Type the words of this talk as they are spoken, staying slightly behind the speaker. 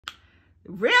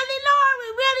Really, Lori?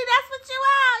 Really? That's what you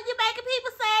are? You making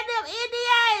people sign them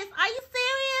NDAs? Are you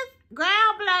serious? Girl,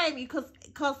 I don't blame you,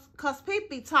 cause people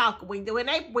be talking when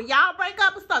y'all break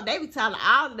up and stuff. They be telling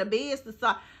all of the business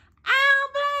stuff. I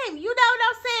don't blame you. You know what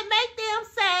I'm saying? Make them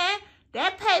sign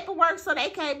that paperwork so they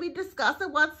can't be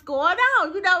discussing what's going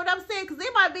on. You know what I'm saying? Because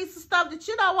there might be some stuff that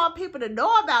you don't want people to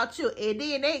know about you, and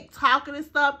then they talking and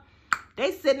stuff.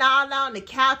 They sitting all on the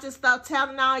couch and stuff,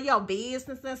 telling all your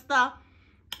business and stuff.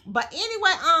 But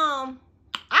anyway,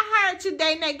 I heard you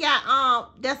dating that guy,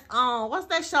 that's, what's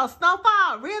that show,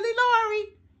 Snowfall? Really,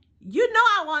 Lori? You know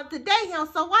I wanted to date him,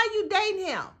 so why you dating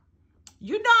him?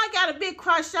 You know I got a big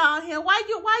crush on him. Why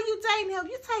you dating him?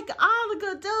 You taking all the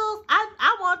good dudes.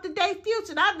 I want to date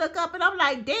Future. And I look up and I'm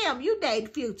like, damn, you dating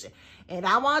Future. And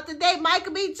I want to date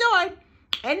Michael B. Jordan.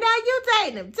 And now you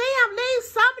dating him. Damn, leave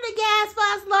some of the guys for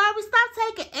us, Lori. Stop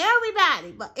taking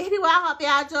everybody. But anyway, I hope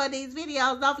y'all enjoy these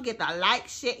videos. Don't forget to like,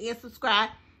 share, and subscribe.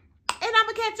 And I'm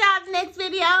going to catch y'all in the next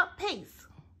video. Peace.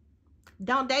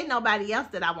 Don't date nobody else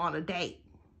that I want to date.